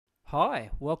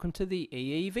Hi, welcome to the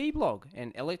EEVblog,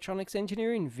 an electronics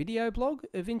engineering video blog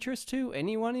of interest to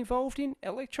anyone involved in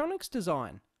electronics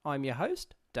design. I'm your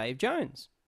host, Dave Jones.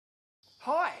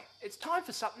 Hi, it's time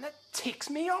for something that ticks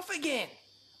me off again.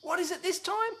 What is it this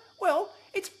time? Well,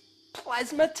 it's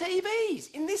plasma TVs.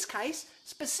 In this case,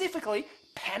 specifically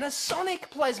Panasonic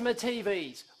Plasma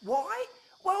TVs. Why?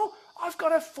 Well, I've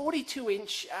got a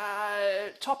 42-inch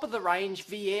top-of-the-range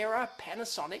Viera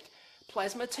Panasonic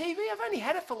Plasma TV. I've only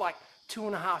had it for like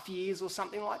 2.5 years or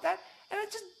something like that, and it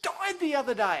just died the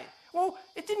other day. Well,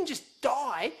 it didn't just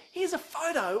die. Here's a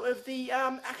photo of the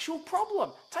actual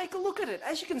problem. Take a look at it.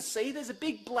 As you can see, there's a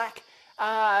big black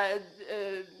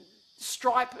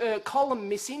stripe column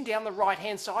missing down the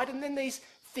right-hand side, and then these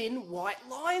thin white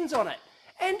lines on it.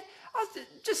 And I was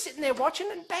just sitting there watching,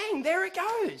 and bang, there it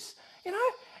goes. You know,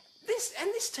 this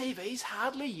TV's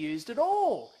hardly used at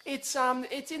all. It's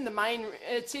in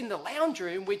the lounge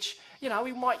room, which, you know,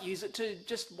 we might use it to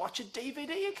just watch a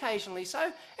DVD occasionally.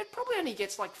 So it probably only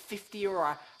gets like 50 or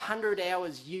 100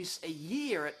 hours use a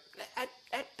year at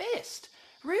best.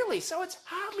 Really, so it's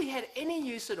hardly had any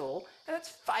use at all, and it's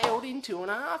failed in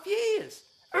 2.5 years.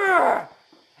 Urgh!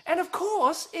 And of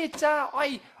course,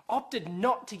 I opted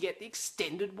not to get the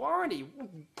extended warranty.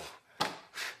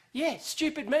 Yeah,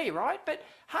 stupid me, right? But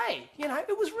hey, you know,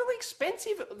 it was really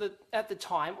expensive at the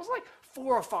time. It was like $400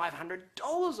 or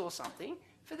 $500 or something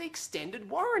for the extended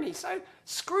warranty. So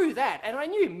screw that. And I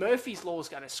knew Murphy's Law was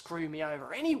going to screw me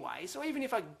over anyway. So even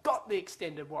if I got the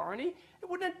extended warranty, it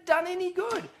wouldn't have done any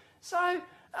good. So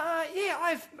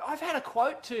yeah, I've had a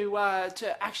quote to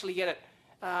actually get it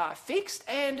fixed,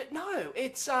 and no,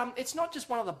 it's not just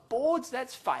one of the boards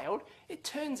that's failed. It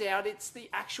turns out it's the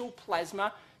actual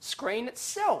plasma screen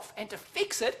itself, and to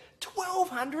fix it,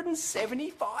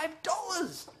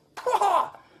 $1,275.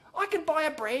 I can buy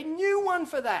a brand new one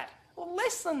for that, or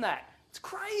less than that. It's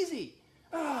crazy.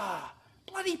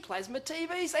 Bloody plasma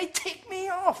TVs, they tick me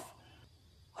off.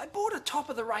 I bought a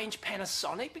top-of-the-range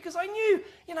Panasonic because I knew,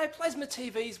 you know, plasma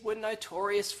TVs were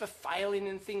notorious for failing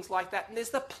and things like that. And there's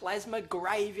the plasma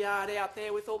graveyard out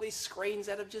there with all these screens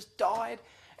that have just died.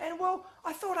 And, well,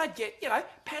 I thought I'd get, you know,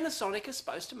 Panasonic is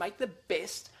supposed to make the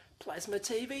best plasma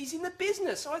TVs in the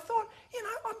business. So I thought, you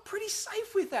know, I'm pretty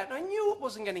safe with that. And I knew it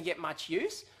wasn't going to get much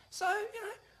use. So, you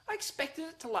know, I expected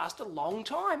it to last a long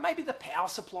time. Maybe the power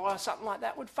supply or something like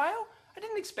that would fail. I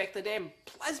didn't expect the damn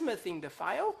plasma thing to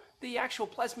fail, the actual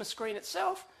plasma screen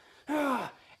itself.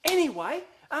 Anyway,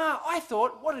 I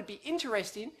thought what would be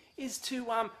interesting is to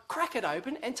crack it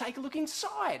open and take a look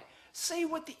inside. See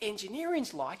what the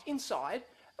engineering's like inside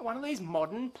one of these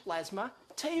modern plasma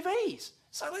TVs.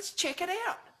 So let's check it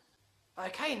out.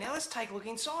 Okay, now let's take a look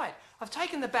inside. I've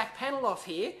taken the back panel off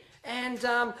here, and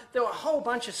there were a whole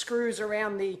bunch of screws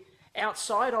around the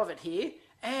outside of it here,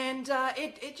 and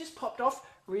it just popped off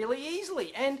really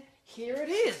easily, and here it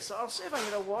is. I'll see if I can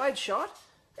get a wide shot.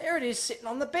 There it is sitting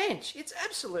on the bench. It's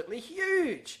absolutely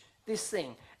huge, this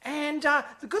thing. And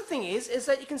the good thing is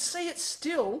that you can see it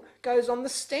still goes on the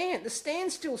stand. The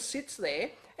stand still sits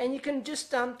there, and you can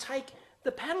just take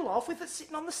the panel off with it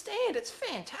sitting on the stand. It's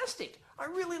fantastic. I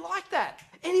really like that.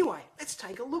 Anyway, let's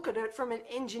take a look at it from an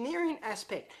engineering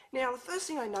aspect. Now, the first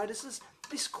thing I notice is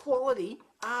this quality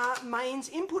mains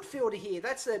input filter here.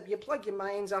 That's you plug your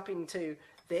mains up into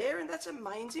there, and that's a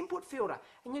mains input filter.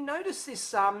 And you notice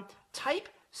this tape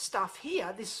stuff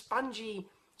here, this spongy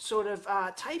sort of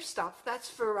tape stuff, that's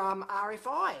for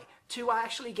RFI, to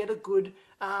actually get a good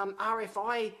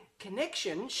RFI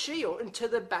connection shield into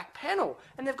the back panel.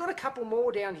 And they've got a couple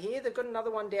more down here. They've got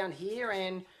another one down here,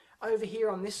 and over here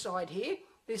on this side here,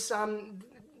 this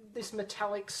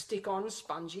metallic stick-on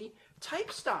spongy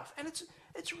tape stuff. And it's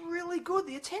really good.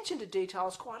 The attention to detail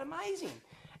is quite amazing.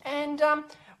 And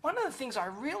one of the things I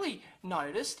really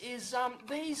noticed is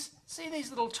these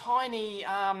little tiny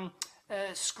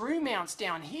screw mounts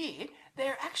down here.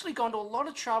 They're actually gone to a lot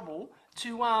of trouble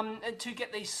to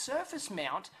get these surface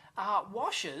mount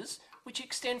washers, which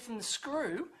extend from the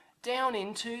screw down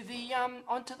into the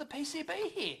onto the PCB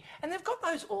here, and they've got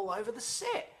those all over the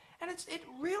set, and it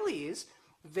really is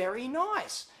very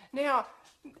nice. Now,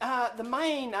 the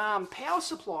main power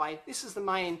supply. This is the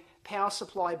main power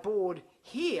supply board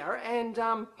here, and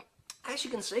as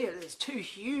you can see, there's two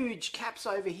huge caps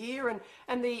over here, and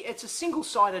it's a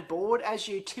single-sided board, as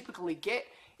you typically get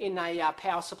in a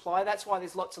power supply. That's why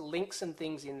there's lots of links and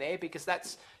things in there, because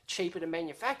that's cheaper to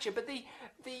manufacture. But the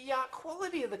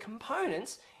quality of the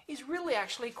components is really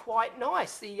actually quite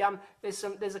nice.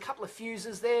 There's a couple of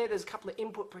fuses there. There's a couple of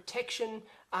input protection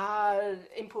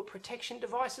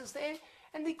devices there,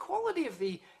 and the quality of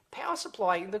the power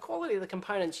supply, the quality of the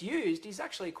components used is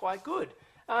actually quite good.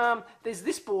 There's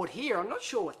this board here. I'm not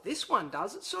sure what this one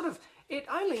does. It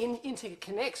only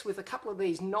interconnects with a couple of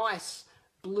these nice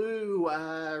blue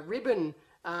ribbon,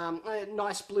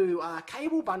 nice blue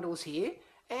cable bundles here.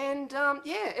 And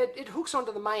yeah, it hooks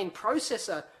onto the main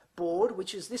processor board,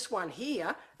 which is this one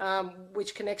here,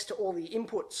 which connects to all the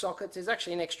input sockets. There's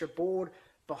actually an extra board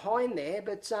behind there,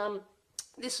 but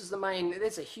this is the main.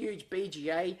 There's a huge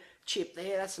BGA chip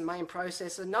there. That's the main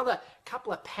processor. Another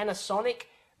couple of Panasonic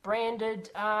branded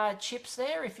chips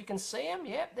there, if you can see them.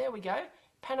 Yep, there we go.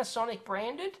 Panasonic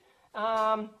branded.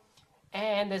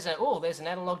 And there's an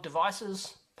analog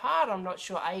devices part. I'm not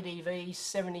sure,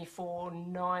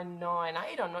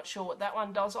 EEV74998. I'm not sure what that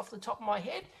one does off the top of my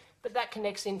head, but that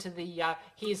connects into the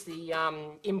here's the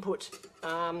input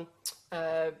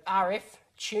RF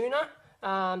tuner.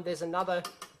 There's another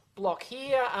block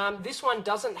here. This one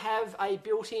doesn't have a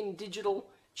built-in digital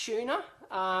tuner.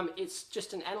 It's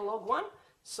just an analog one.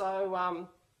 So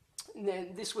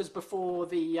this was before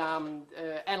the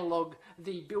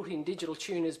the built-in digital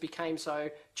tuners became so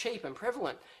cheap and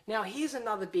prevalent. Now here's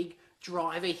another big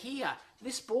driver here.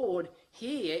 This board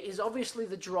here is obviously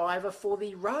the driver for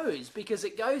the rows, because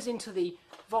it goes into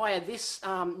via this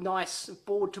nice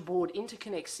board-to-board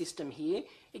interconnect system here.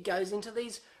 It goes into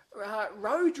these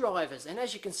row drivers, and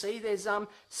as you can see, there's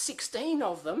 16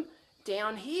 of them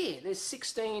down here. There's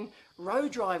 16 row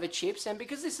driver chips, and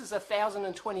because this is a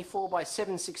 1024 by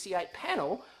 768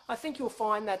 panel, I think you'll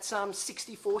find that's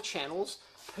 64 channels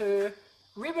per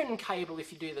ribbon cable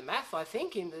if you do the math. I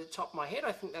think in the top of my head,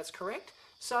 I think that's correct.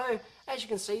 So as you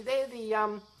can see, they're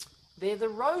the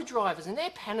row drivers, and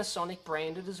they're Panasonic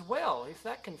branded as well. If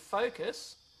that can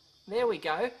focus, there we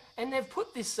go. And they've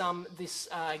put this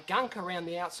gunk around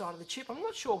the outside of the chip. I'm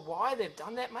not sure why they've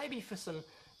done that. Maybe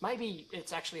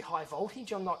it's actually high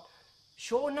voltage. I'm not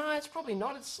sure. No, it's probably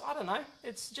not. I don't know.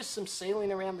 It's just some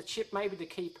sealing around the chip, maybe to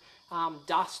keep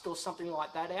dust or something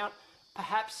like that out.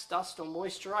 Perhaps dust or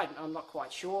moisture. I'm not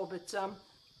quite sure. But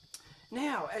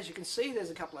now, as you can see, there's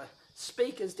a couple of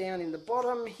speakers down in the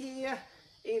bottom here,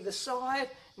 either side.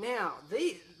 Now,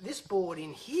 this board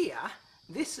in here,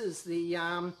 this is the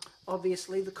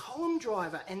obviously the column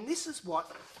driver, and this is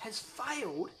what has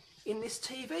failed in this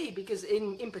TV, because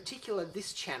in particular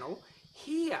this channel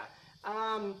here.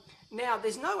 Now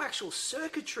there's no actual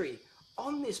circuitry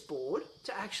on this board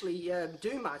to actually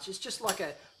do much. It's just like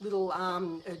a little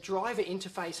a driver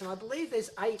interface, and I believe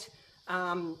there's 8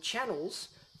 channels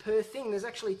per thing. There's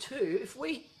actually 2.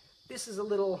 This is a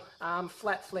little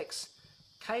flat flex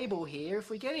cable here. If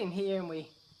we get in here and we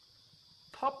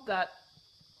pop that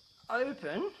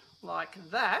open like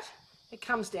that, it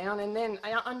comes down and then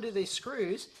undo these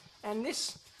screws, and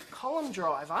this column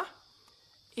driver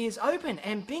is open,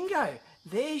 and bingo,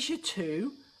 there's your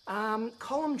 2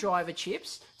 column driver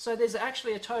chips. So there's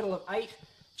actually a total of 8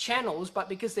 channels, but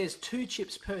because there's 2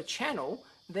 chips per channel,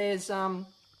 there's a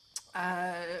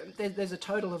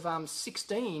total of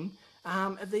 16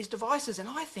 of these devices. And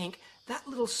I think that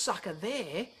little sucker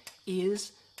there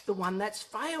is the one that's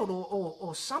failed,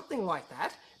 or something like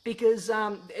that, because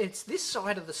it's this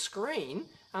side of the screen,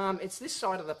 it's this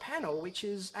side of the panel which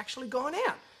is actually gone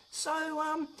out.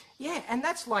 So yeah, and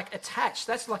that's like attached,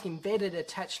 that's like embedded,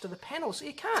 attached to the panel, so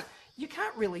you can't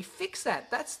really fix that.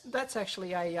 That's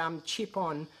actually a chip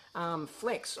on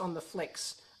flex, on the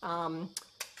flex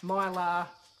mylar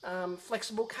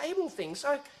flexible cable thing.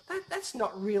 So that's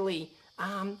not really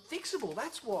fixable.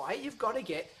 That's why you've got to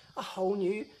get a whole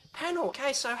new panel.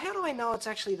 Okay, so how do I know it's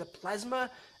actually the plasma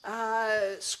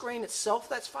screen itself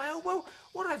that's failed? Well,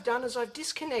 what I've done is I've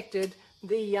disconnected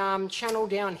the channel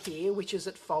down here, which is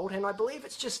at fault, and I believe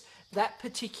it's just that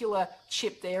particular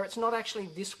chip there. It's not actually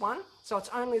this one, so it's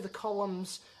only the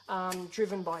columns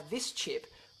driven by this chip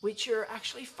which are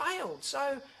actually failed.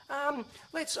 So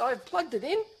I've plugged it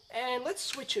in, and let's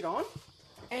switch it on,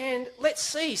 and let's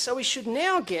see. So we should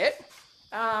now get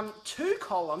 2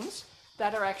 columns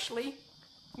that are actually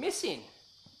missing.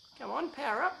 Come on,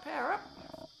 power up, power up.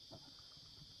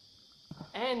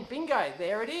 And bingo,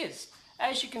 there it is.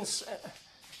 As you can see,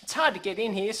 it's hard to get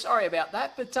in here, sorry about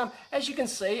that, but as you can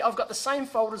see, I've got the same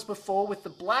fold as before with the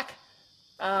black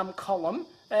column,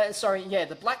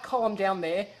 the black column down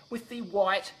there with the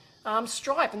white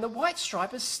stripe, and the white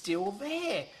stripe is still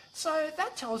there. So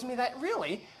that tells me that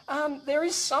really there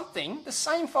is something, the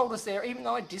same fold as there, even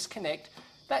though I disconnect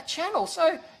that channel.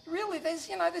 So really there's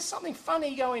something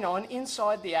funny going on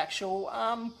inside the actual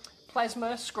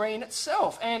plasma screen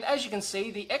itself. And as you can see,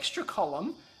 the extra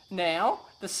column now,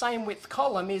 the same width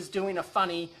column, is doing a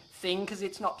funny thing because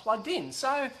it's not plugged in.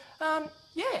 So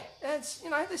yeah,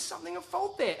 there's something at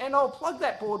fault there, and I'll plug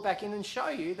that board back in and show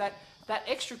you that that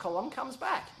extra column comes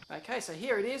back. Okay, so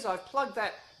here it is. I've plugged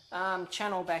that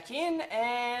channel back in,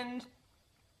 and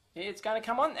it's going to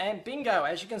come on, and bingo,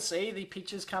 as you can see, the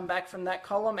pictures come back from that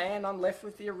column, and I'm left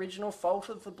with the original fault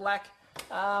of the black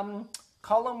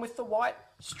column with the white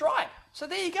stripe. So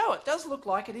there you go. It does look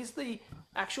like it is the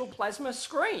actual plasma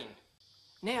screen.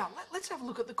 Now, let's have a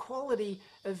look at the quality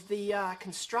of the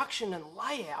construction and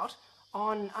layout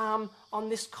on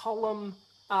this column,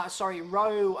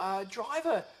 row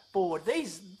driver board.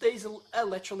 These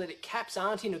electrolytic caps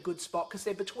aren't in a good spot because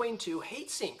they're between two heat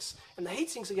sinks, and the heat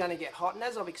sinks are going to get hot. And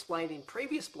as I've explained in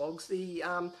previous blogs,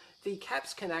 the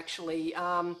caps can actually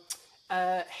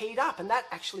heat up, and that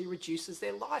actually reduces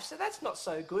their life. So that's not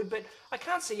so good. But I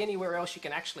can't see anywhere else you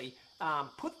can actually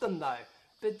put them though.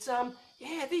 But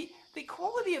yeah, the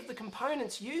quality of the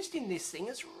components used in this thing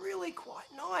is really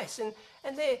quite nice, and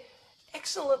they're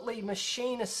excellently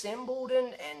machine assembled,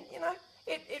 and you know,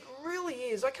 it really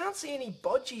is. I can't see any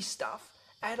bodgy stuff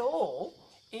at all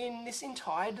in this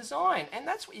entire design, and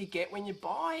that's what you get when you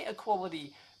buy a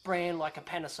quality brand like a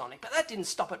Panasonic. But that didn't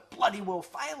stop it bloody well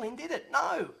failing, did it?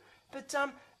 No. But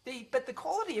the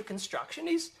quality of construction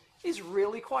is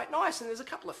really quite nice, and there's a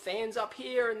couple of fans up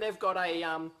here, and they've got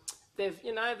a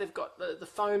they've got the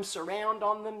foam surround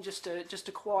on them just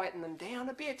to quieten them down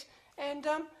a bit, and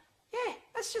yeah,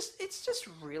 it's just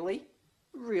really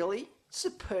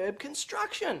superb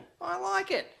construction. I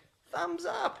like it. Thumbs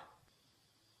up.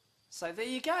 So there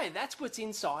you go. That's what's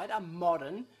inside a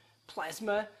modern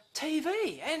plasma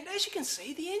TV, and as you can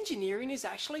see, the engineering is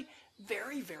actually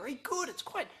very good. It's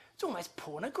almost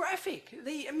pornographic.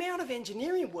 The amount of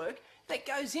engineering work that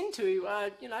goes into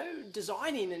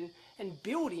designing and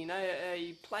building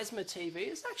a plasma TV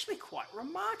is actually quite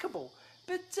remarkable.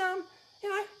 But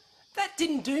that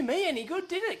didn't do me any good,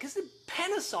 did it? Because the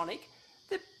Panasonic,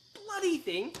 the bloody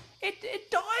thing,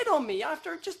 it died on me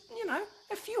after just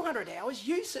a few hundred hours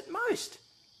use at most.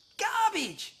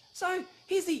 Garbage. So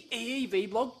here's the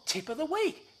EEVblog tip of the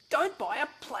week. Don't buy a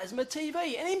plasma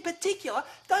TV, and in particular,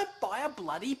 don't buy a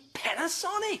bloody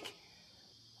Panasonic.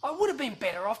 I would have been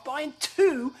better off buying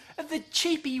 2 of the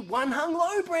cheapy one hung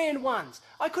low brand ones.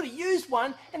 I could have used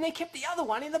one and then kept the other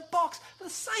one in the box for the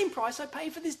same price I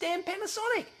paid for this damn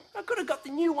Panasonic. I could have got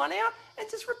the new one out and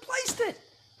just replaced it.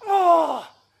 Oh,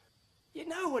 you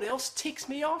know what else ticks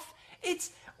me off?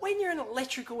 It's when you're an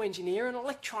electrical engineer, an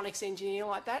electronics engineer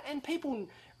like that, and people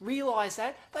realise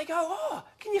that, they go, oh,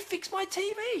 can you fix my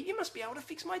TV? You must be able to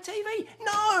fix my TV.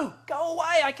 No, go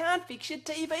away, I can't fix your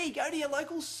TV. Go to your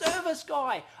local service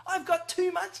guy. I've got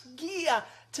too much gear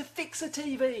to fix a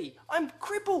TV. I'm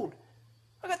crippled.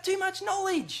 I've got too much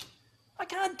knowledge. I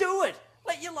can't do it.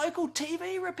 Let your local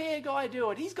TV repair guy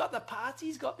do it. He's got the parts,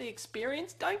 he's got the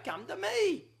experience. Don't come to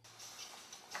me.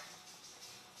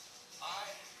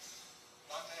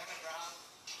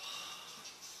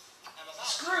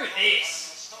 Screw this.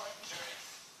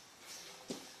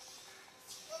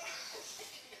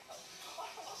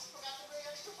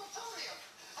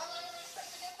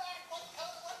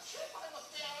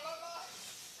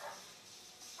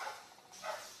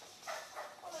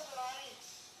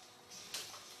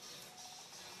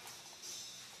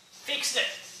 Fixed it.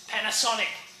 Panasonic.